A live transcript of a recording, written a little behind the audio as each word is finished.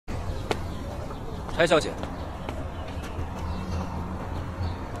柴小姐，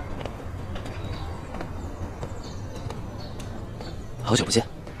好久不见。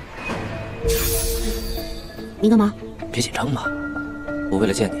你干嘛？别紧张嘛，我为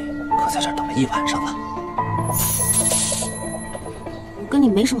了见你，可在这儿等了一晚上了。我跟你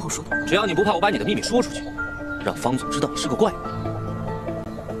没什么好说的。只要你不怕我把你的秘密说出去，让方总知道你是个怪物。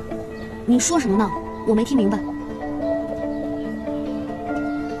你说什么呢？我没听明白。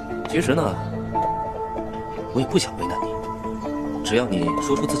其实呢，我也不想为难你，只要你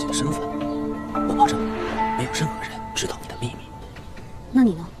说出自己的身份，我保证没有任何人知道你的秘密。那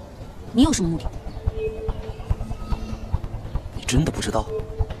你呢？你有什么目的？你真的不知道？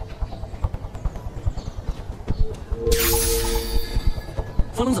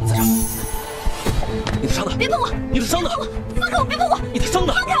方冷怎么在这儿？你的伤呢？别碰我！你的伤呢？放开我！别碰我！你的伤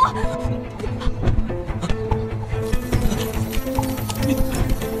呢？放开我！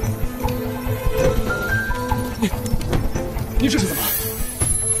你这是怎么了？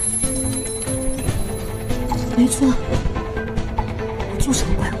没错，我就是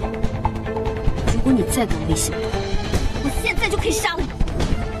个怪物。如果你再敢威胁我，我现在就可以杀了你。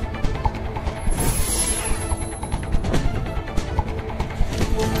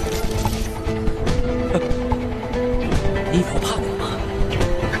你以为我怕你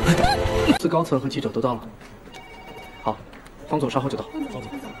吗？次高层和记者都到了。好，方总稍后就到。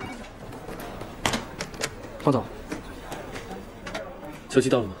方总，小七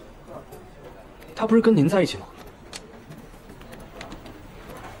到了吗？他不是跟您在一起吗？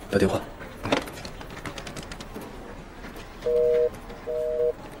打电话。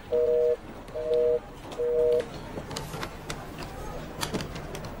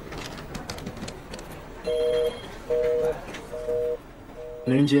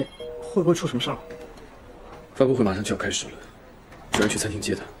没人接，会不会出什么事儿？发布会马上就要开始了，主任去餐厅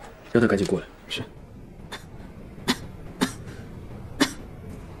接他，让他赶紧过来。是。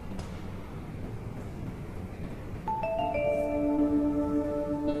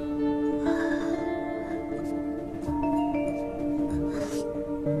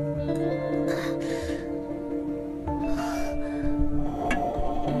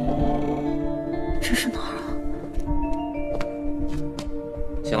这是哪儿啊？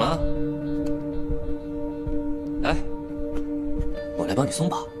醒了？来，我来帮你松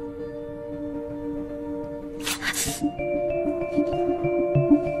绑。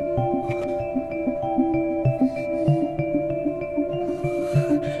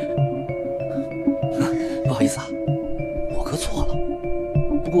不好意思啊，我哥错了。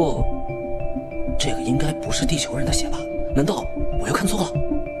不过，这个应该不是地球人的血吧？难道我又看错了？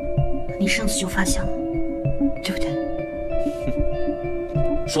你上次就发现了，对不对？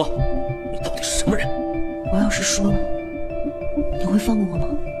说，你到底是什么人？我要是说了，你会放过我吗？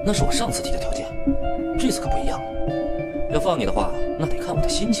那是我上次提的条件，这次可不一样了。要放你的话，那得看我的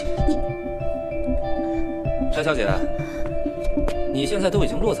心情。柴小姐，你现在都已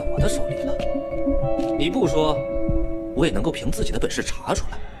经落在我的手里了，你不说，我也能够凭自己的本事查出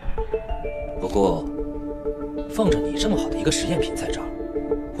来。不过，放着你这么好的一个实验品在这儿，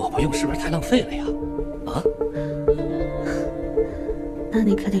我不用是不是太浪费了呀？啊？那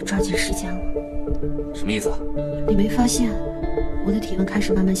你可得抓紧时间了。什么意思啊？你没发现我的体温开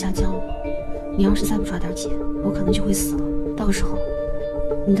始慢慢下降了吗？你要是再不抓点紧，我可能就会死了。到时候，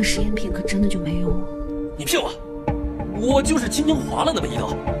你的实验品可真的就没用了。你骗我！我就是轻轻划了那么一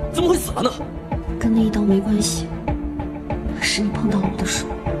刀，怎么会死了呢？跟那一刀没关系，是你碰到了我的手，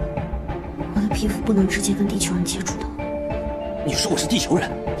我的皮肤不能直接跟地球人接触的。你说我是地球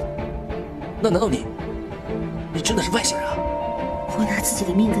人？那难道你真的是外星人啊？我拿自己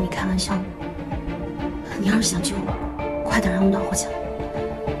的命跟你开玩笑吗？你要是想救我，快点让我暖和起来。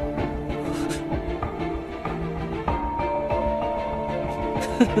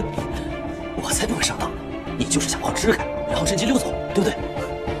我才不会上当，你就是想把我支开，然后趁机溜走，对不对？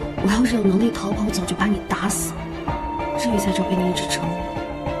我要是有能力逃跑，我早就把你打死了，至于在这被你一直折磨。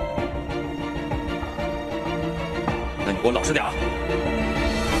那你给我老实点啊！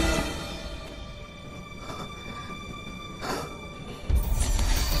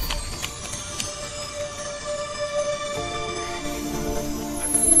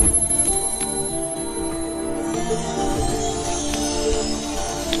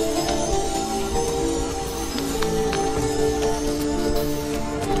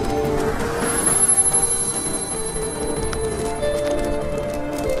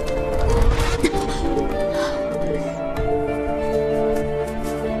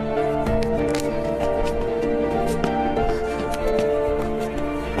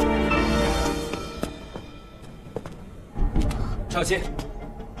赵鑫，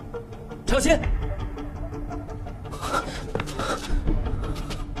赵鑫，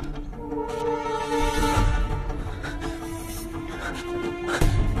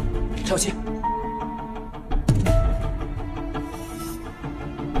小七，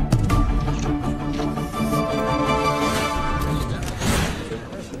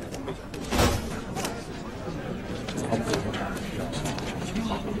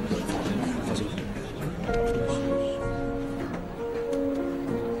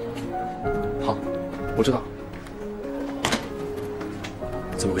好，我知道。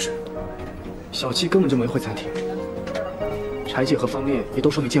怎么回事？小七根本就没回餐厅，柴姐和方烈也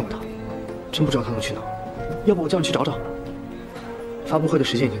都说没见过他。 真不知道他能去哪，要不我叫你去找找。发布会的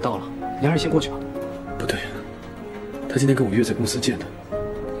时间已经到了，你还是先过去吧。不对，他今天跟我约在公司见的，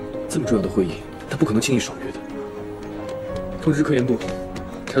这么重要的会议，他不可能轻易爽约的。通知科研部，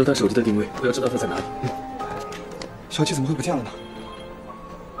查出他手机的定位，我要知道他在哪里。小七怎么会不见了呢？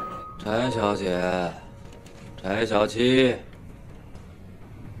柴小姐，柴小七，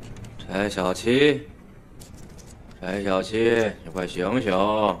柴小七，柴小七，你快醒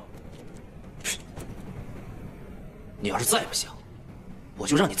醒！ 你要是再不醒，我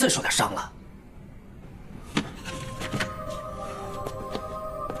就让你再受点伤了。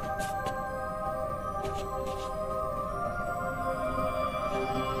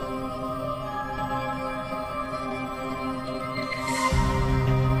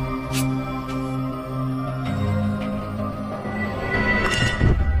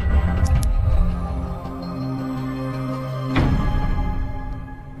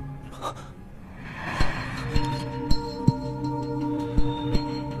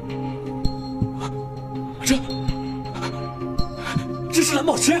这是蓝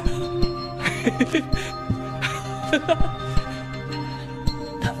宝石，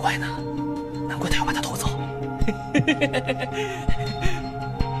难怪呢，难怪他要把它偷走。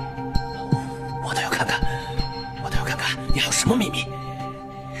我倒要看看，我倒要看看你还有什么秘密。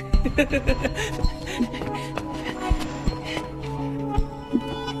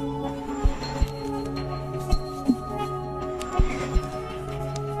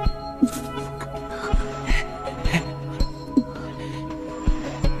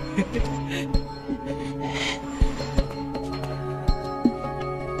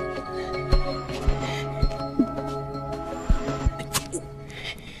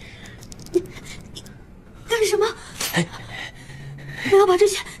干什么？不要把这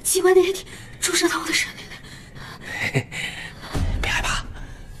些奇怪的液体注射到我的身体里。别害怕，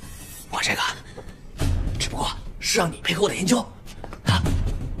我这个只不过是让你配合我的研究啊。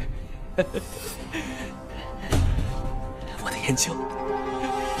我的研究。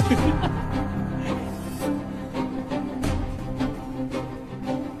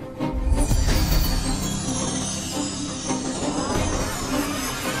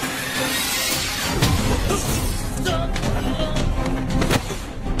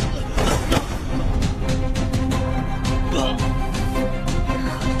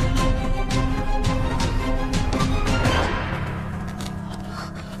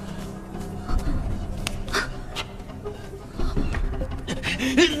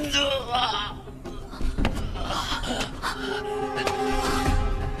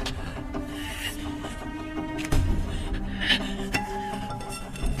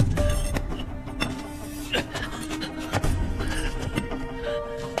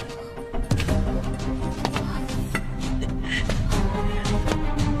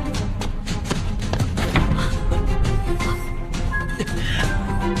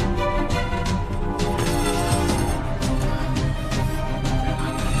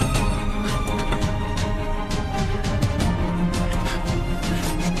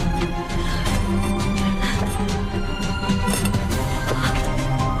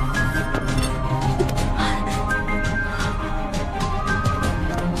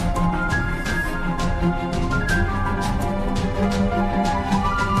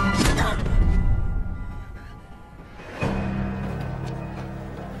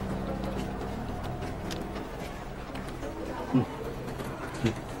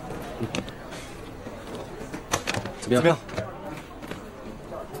怎么样？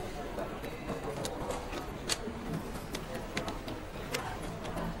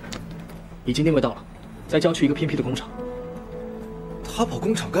已经定位到了，在郊区一个偏僻的工厂。他跑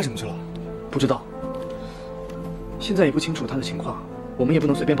工厂干什么去了？不知道，现在也不清楚他的情况，我们也不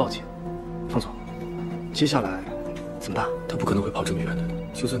能随便报警。方总，接下来怎么办？他不可能会跑这么远的，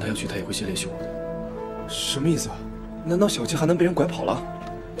就算他要去，他也会先联系我的。什么意思啊？难道小七还能被人拐跑了？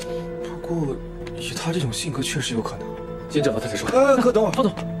不过以他这种性格，确实有可能。先找到他再说。可等会儿，方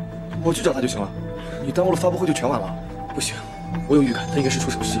总，我去找他就行了。你耽误了发布会就全完了。不行，我有预感，他应该是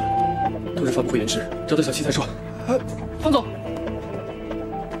出什么事了。通知发布会延迟，找到小七再说。方总，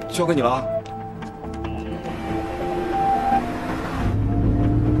交给你了啊。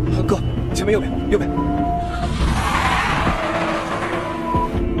哥，前面右边，右边。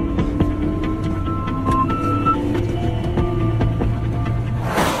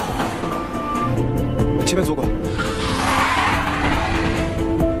前面左拐。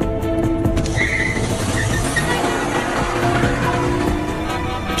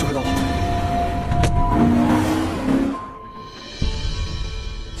就快到了。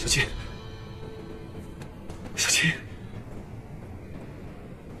小七，小七，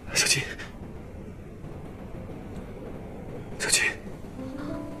小七，小七，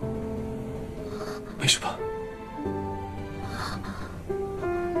没事吧？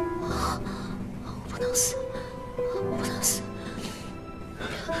我不能死，我不能死，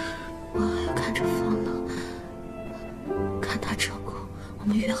我要看着方乐，看他折过我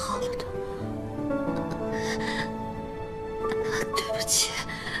们约好了的。对不起，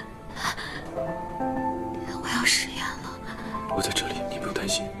我要食言了。我在这里，你不用担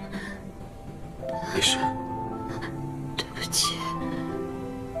心，没事。对不起，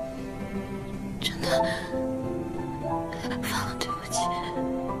真的，方乐，对不起，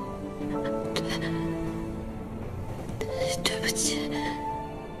对不起。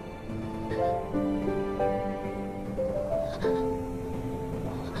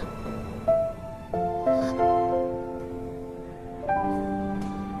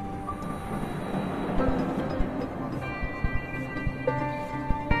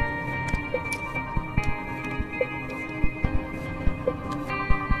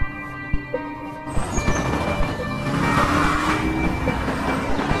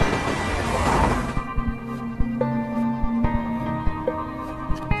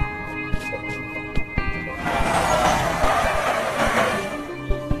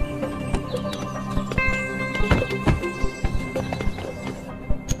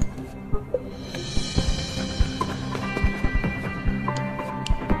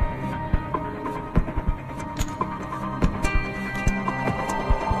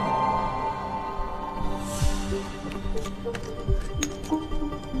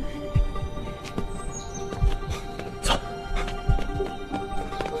走，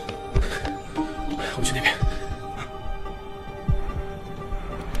我们去那边。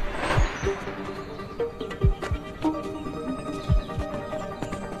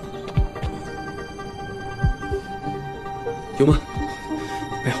有吗？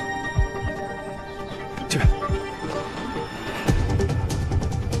没有。这边。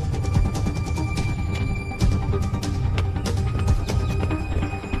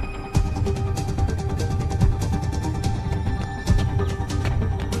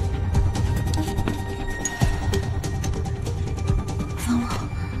方乐，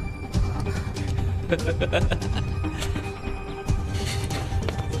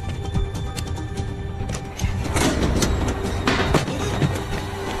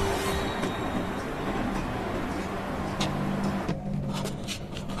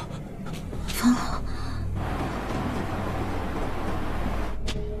方乐，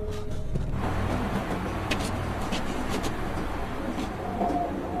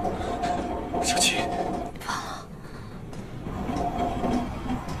小七，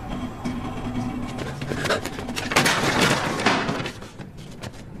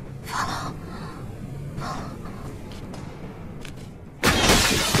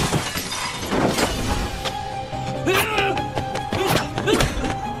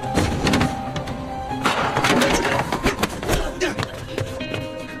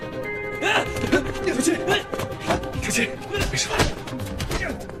小七，没事吧？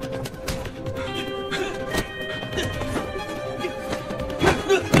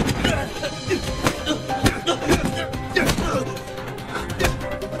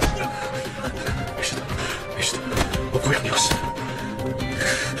没事的，没事的，我不会让你有事。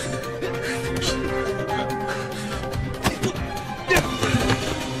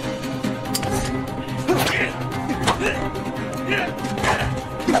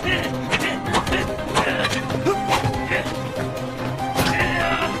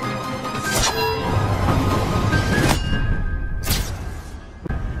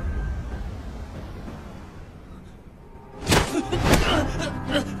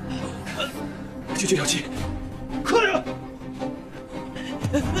解决小七，快点！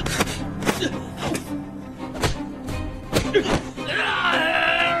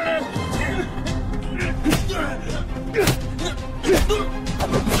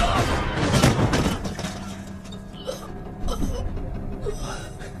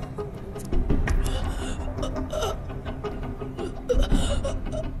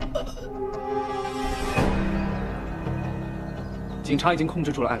警察已经控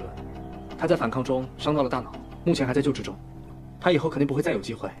制住了艾伦，他在反抗中伤到了大脑，目前还在救治中。他以后肯定不会再有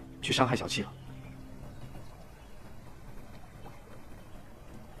机会去伤害小七了。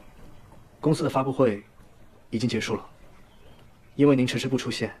公司的发布会已经结束了，因为您迟迟不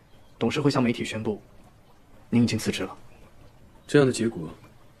出现，董事会向媒体宣布，您已经辞职了。这样的结果，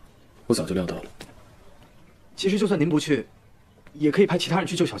我早就料到了。其实就算您不去，也可以派其他人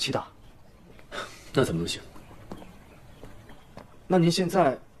去救小七的。那怎么能行？那您现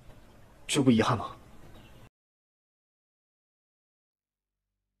在就不遗憾吗？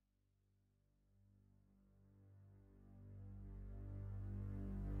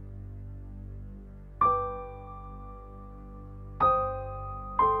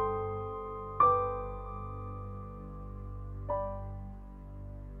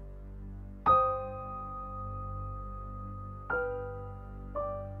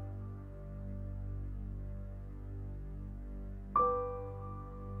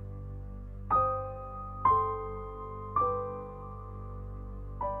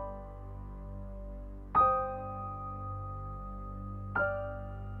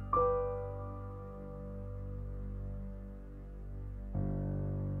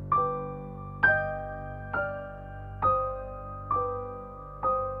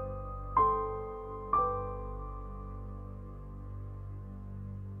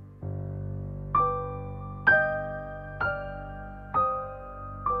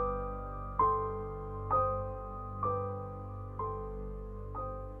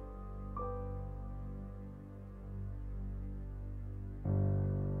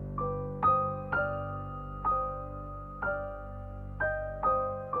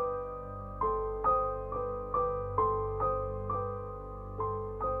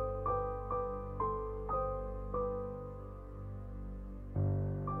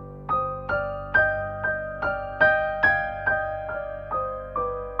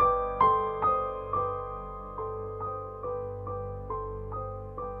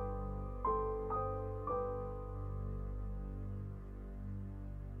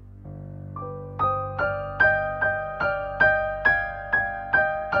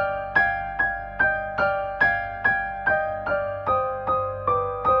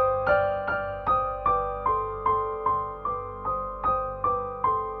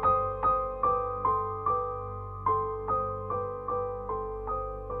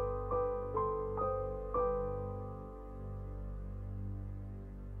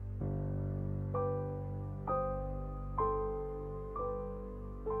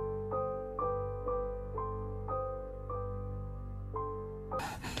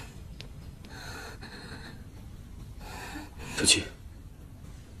小七，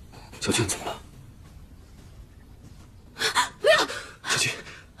小七，你怎么了？不要！小七，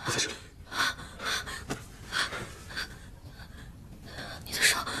我在这里。你的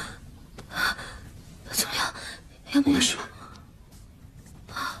手怎么样？有没有？没事。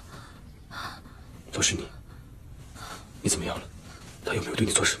都是你。你怎么样了？他有没有对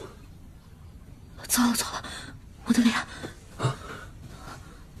你做什么？糟了糟了，我的脸！啊！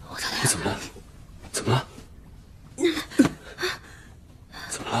我的脸！你怎么了？怎么了？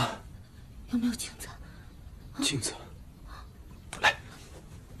怎么了？有没有镜子？镜子。来。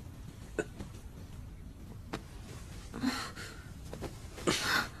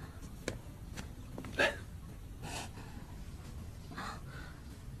来。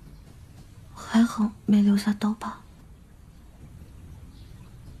还好没留下刀疤。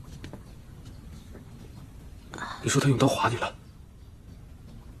你说他用刀划你了？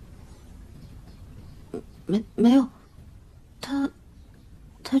没有，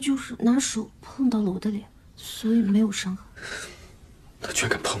他就是拿手碰到了我的脸，所以没有伤痕。他居然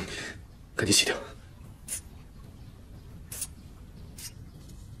敢碰你，赶紧洗掉。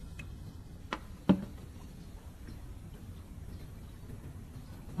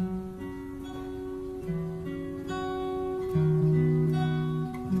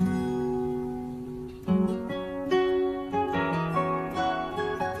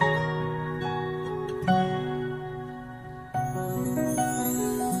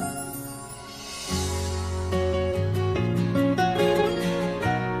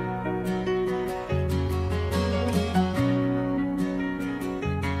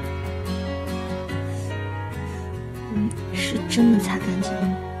是真的擦干净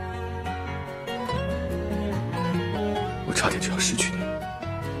了。我差点就要失去你。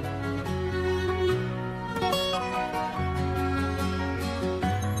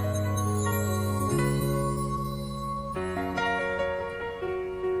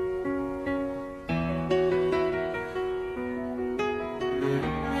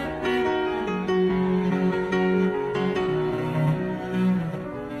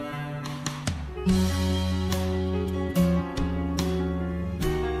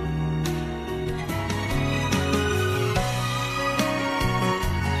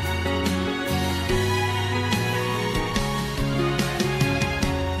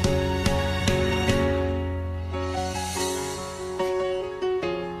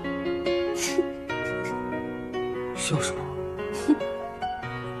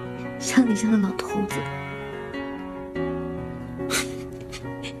长得像个老头子。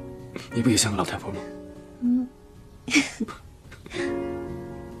你不也像个老太婆吗？嗯。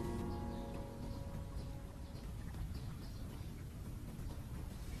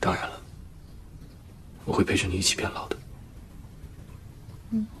当然了，我会陪着你一起变老的。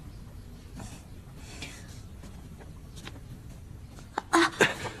嗯。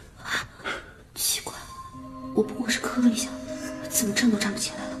奇怪，我不过是磕了一下，怎么站都站不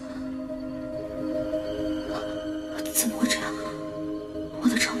起来了？怎么会这样？我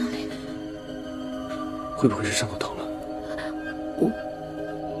的超能力会不会是伤口疼了？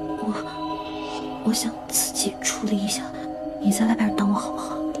我想自己处理一下，你在外边等我好不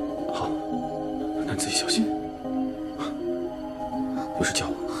好？好，那你自己小心。有事叫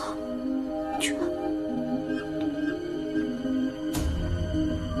我。好，去吧。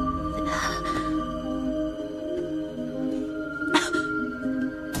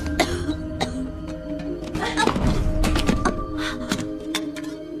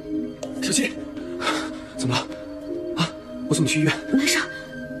小七，怎么了？啊，我送你去医院。没事，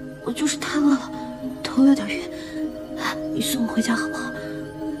我就是太饿了，头有点晕。你送我回家好不好？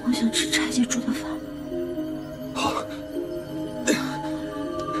我想吃柴姐煮的饭。好。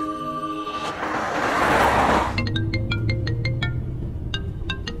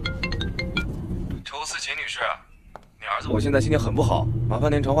周思琪女士，你儿子我现在心情很不好，麻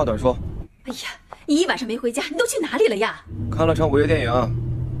烦您长话短说。哎呀，你一晚上没回家，你都去哪里了呀？看了场午夜电影，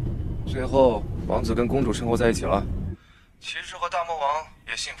最后王子跟公主生活在一起了，骑士和大魔王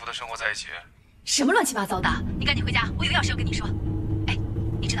也幸福的生活在一起。什么乱七八糟的！你赶紧回家，我有要事要跟你说。哎，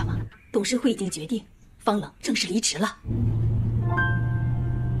你知道吗？董事会已经决定，方冷正式离职了。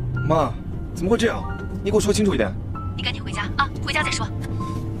妈，怎么会这样？你给我说清楚一点。你赶紧回家啊，回家再说。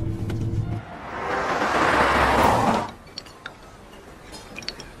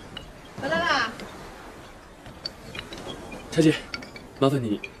回来啦！柴姐，麻烦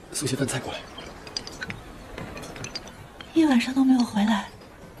你送些饭菜过来。一晚上都没有回来，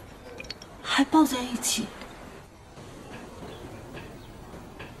还抱在一起。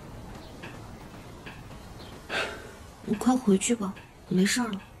你快回去吧，没事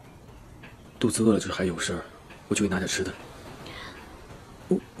了。肚子饿了，这还有事儿，我去给你拿点吃的。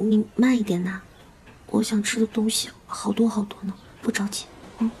你慢一点拿，我想吃的东西好多好多呢，不着急。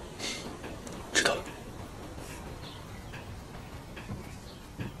知道了。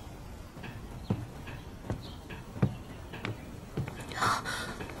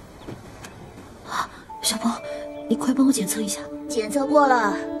小波，你快帮我检测一下。检测过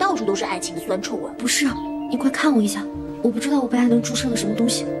了，到处都是爱情的酸臭味。不是，你快看我一下，我不知道我被爱能注射了什么东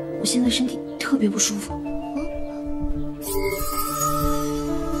西，我现在身体特别不舒服。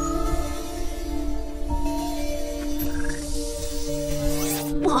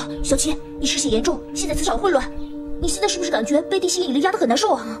不好，小七，你失血严重，现在磁场混乱。你现在是不是感觉被地心引力压得很难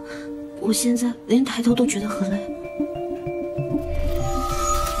受啊？我现在连抬头都觉得很累。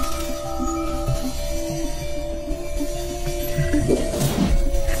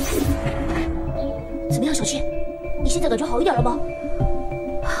怎么样，小七？你现在感觉好一点了吗？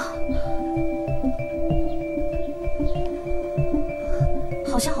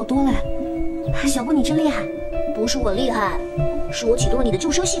好像好多了。小波，你真厉害。不是我厉害，是我启动了你的救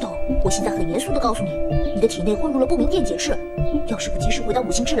生系统。我现在很严肃地告诉你，你的体内混入了不明电解质，要是不及时回到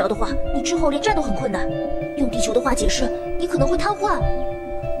母亲治疗的话，你之后连站都很困难。用地球的话解释，你可能会瘫痪。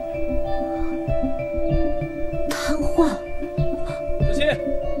瘫痪？小七，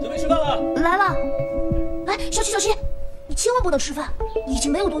准备吃饭了。来了。哎，小七，你千万不能吃饭，你已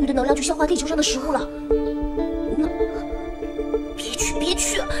经没有多余的能量去消化地球上的食物了。别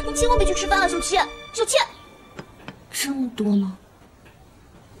去，你千万别去吃饭了，小七。这么多吗？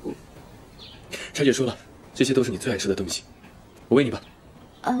柴姐说了，这些都是你最爱吃的东西，我喂你吧。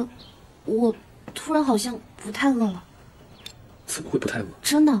我突然好像不太饿了。怎么会不太饿？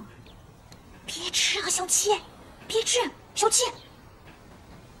真的。别吃啊，小七，别吃，小七。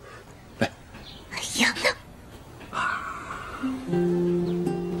来。哎呀，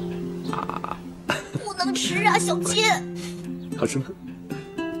不能吃啊，小七。好吃吗？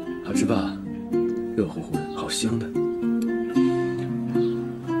好吃吧？热乎乎的，好香的。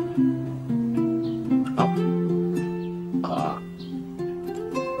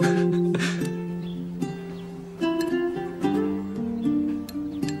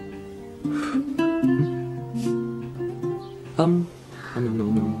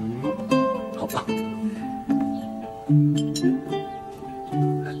好吧。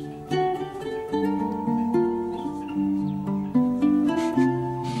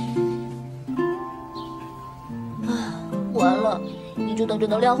等着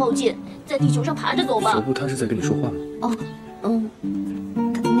能量耗尽，在地球上爬着走吧。手部他是在跟你说话吗？哦，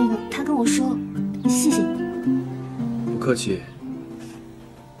他跟我说谢谢你。不客气。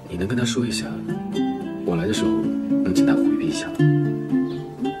你能跟他说一下，我来的时候能请他回避一下吗？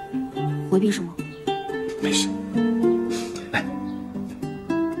回避什么？没事。来，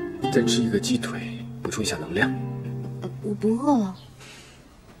再吃一个鸡腿，补充一下能量。我不饿了。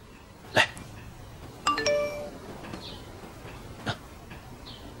来。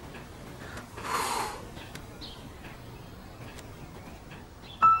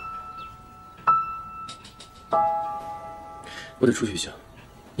我得出去一下，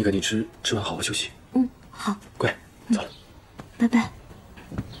你赶紧吃，吃完好好休息。嗯，好。乖，走了。拜拜。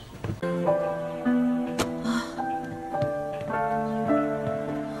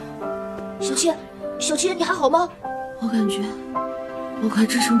小七，小七，你还好吗？我感觉我快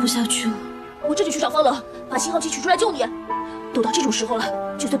支撑不下去了。我这就去找方冷，把信号器取出来救你。都到这种时候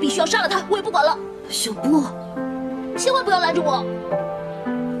了，就算必须要杀了他，我也不管了。小波，千万不要拦着我。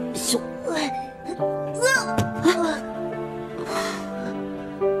小，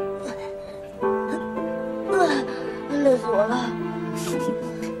累死我了。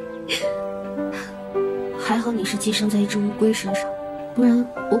还好你是寄生在一只乌龟身上，不然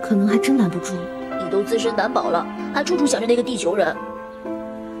我可能还真拦不住了。你都自身难保了，还处处想着那个地球人。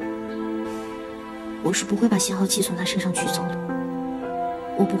我是不会把信号器从他身上取走的，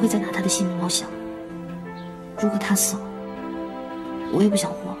我不会再拿他的性命冒险了。如果他死了，我也不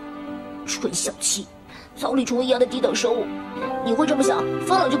想活。蠢小七，草履虫一样的低等生物，你会这么想，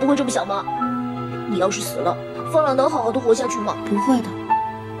方朗就不会这么想吗？你要是死了，方朗能好好的活下去吗？不会的，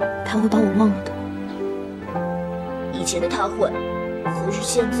他会把我忘了的。以前的他会，可是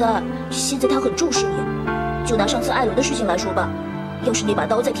现在他很重视你。就拿上次艾伦的事情来说吧，要是那把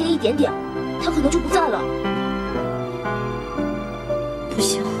刀再添一点点，他可能就不在了。不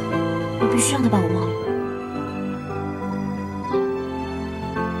行，我必须让他把我忘了。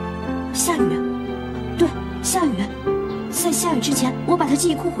下雨，对，下雨，在下雨之前，我把他记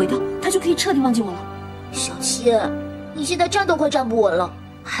忆库毁掉，他就可以彻底忘记我了。小七，你现在站都快站不稳了，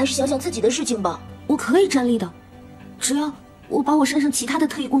还是想想自己的事情吧。我可以站立的，只要我把我身上其他的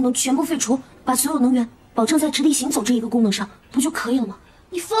特异功能全部废除，把所有能源保证在直立行走这一个功能上，不就可以了吗？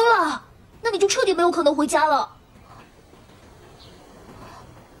你疯了？那你就彻底没有可能回家了。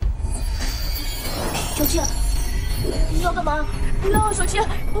小七，你要干嘛？不要，小七，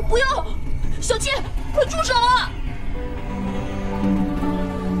不要！小七，快住手啊！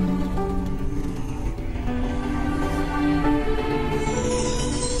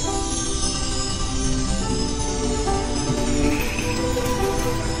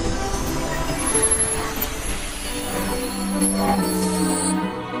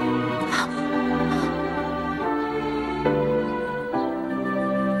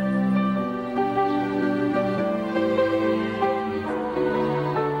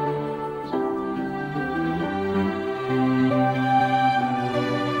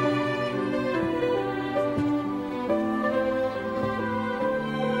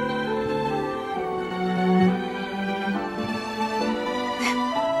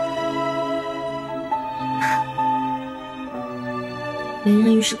美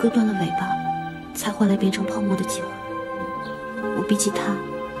人鱼是割断了尾巴，才换来变成泡沫的机会。我比起他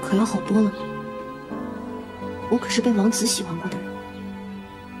可要好多了呢。我可是被王子喜欢过的人。